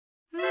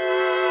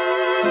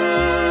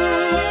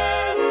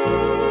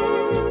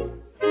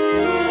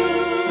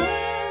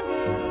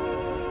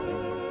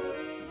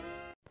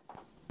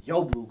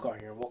Yo, Blue Car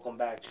here, welcome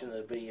back to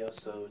another video.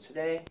 So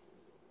today,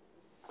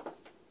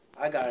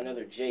 I got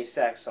another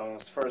J-Sax song.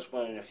 It's the first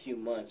one in a few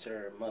months,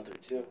 or a month or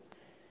two.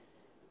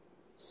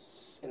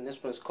 And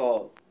this one's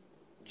called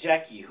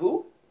Jackie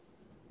Who?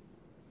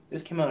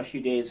 This came out a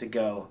few days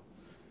ago.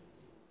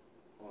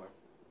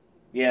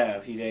 Yeah,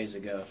 a few days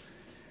ago.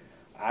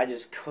 I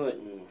just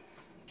couldn't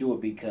do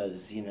it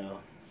because, you know,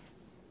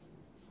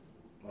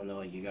 I don't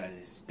know, you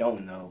guys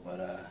don't know,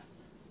 but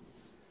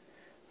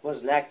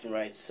wasn't acting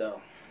right,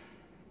 so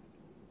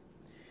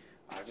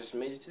I just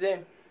made it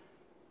today.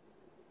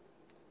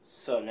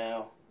 So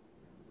now,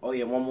 oh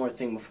yeah, one more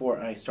thing before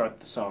I start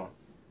the song.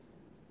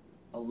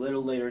 A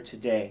little later on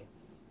today,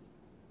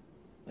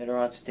 I'm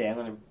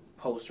going to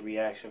post a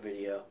reaction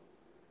video.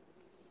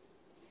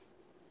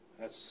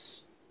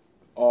 That's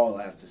all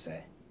I have to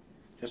say.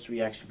 Just a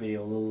reaction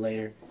video a little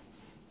later.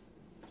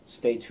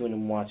 Stay tuned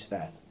and watch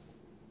that.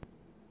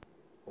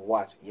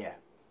 Watch it, yeah.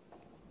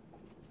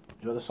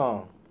 Enjoy the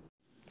song.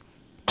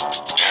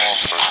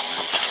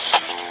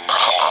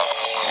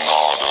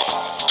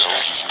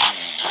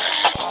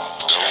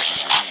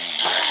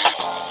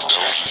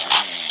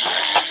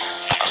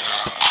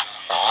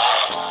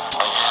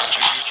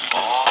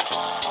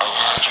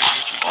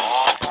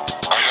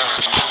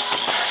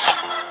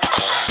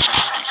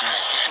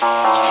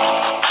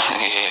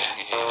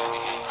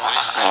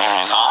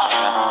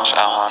 Shout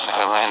out my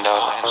nigga Lindo,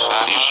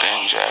 he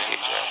been Jackie.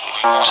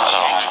 Shout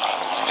out my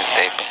niggas,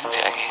 they been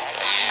Jackie.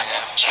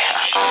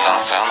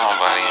 Don't tell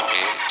nobody,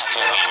 bitch.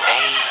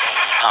 Hey,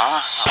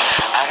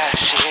 I got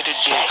shit to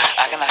do.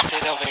 I cannot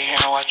sit over here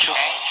and watch you.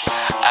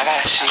 I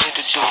got shit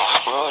to do.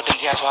 Roll the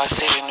gas while I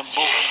sit in the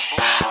booth.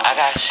 I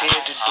got shit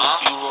to do.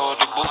 You roll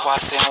the booth while I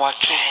sit and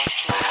watch you.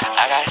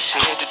 I got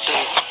shit to do.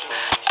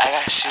 I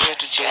got shit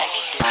to do.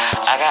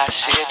 I got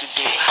shit to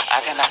do.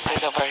 I cannot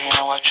sit over here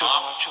and watch you.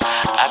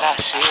 I got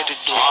shit to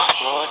do.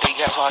 Roll the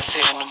gas while I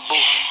sit in the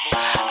booth.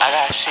 I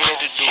got shit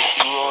to do.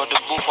 You roll the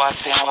booth while I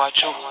sit and watch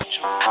you.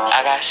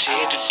 I got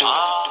shit to do.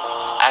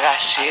 I got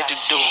shit to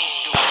do.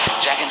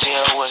 Jack and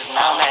Jill was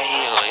not on that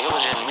hill. It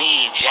was just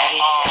me,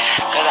 Jackie.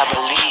 Cause I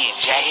believe,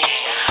 Jackie.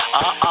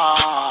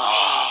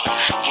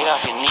 Get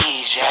off your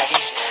knees, Jackie.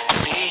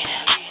 See?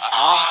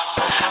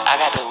 I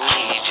got the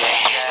weed,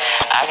 Jackie.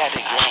 I got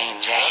the green,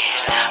 Jackie.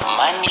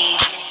 Money.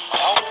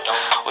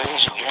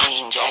 Where's your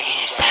green,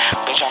 Jackie?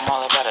 Bitch, I'm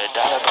all about $1,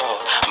 bro.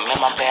 I'm in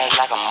my bag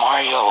like a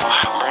Mario.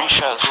 Bring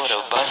trucks with a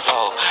bus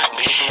go.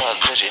 Big plug,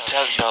 cause you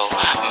tuck though.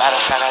 Matter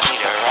of fact, I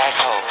need a rack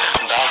hoe.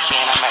 Back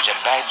in, I'm at your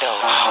back though.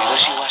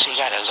 Wishy washy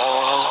gotta go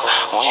ho.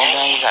 When you're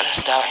done, you gotta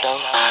stop though.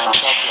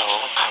 Truck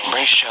low,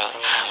 bring truck.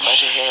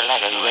 Bust your head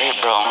like a great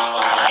bro.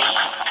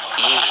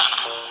 Yeah.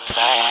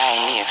 Sorry, I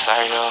ain't mean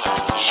sorry yo. No,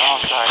 I'm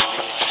sorry,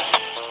 bitch.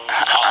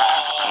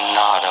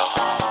 Nah though.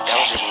 That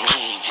was just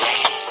me,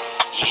 Jackie.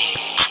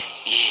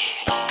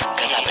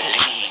 Cause I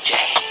believe,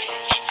 Jackie.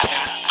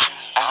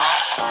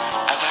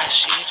 I got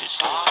shit to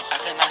do. I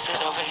cannot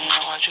sit over here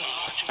and watch you.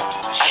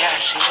 I got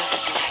shit to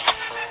do.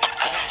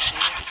 I got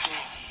shit to do.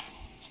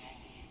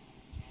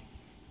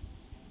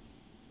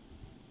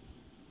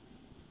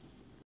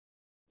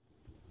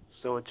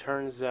 So it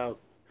turns out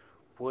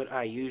what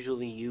I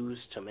usually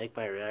use to make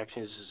my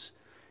reactions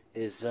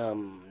is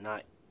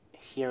not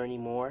here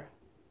anymore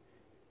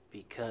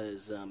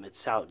because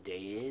it's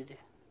outdated.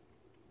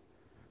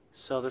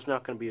 So there's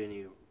not going to be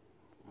any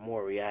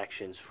more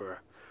reactions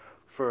for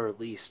at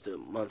least a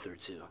month or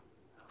two.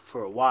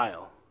 For a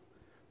while.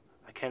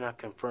 I cannot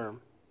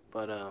confirm,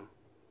 but I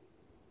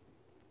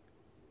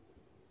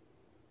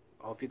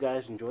hope you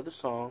guys enjoy the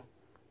song.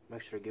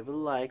 Make sure to give it a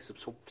like,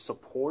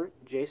 support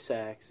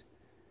J-Sax,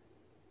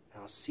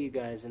 and I'll see you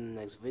guys in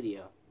the next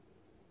video.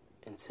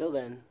 Until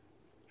then,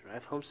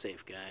 drive home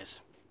safe,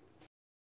 guys.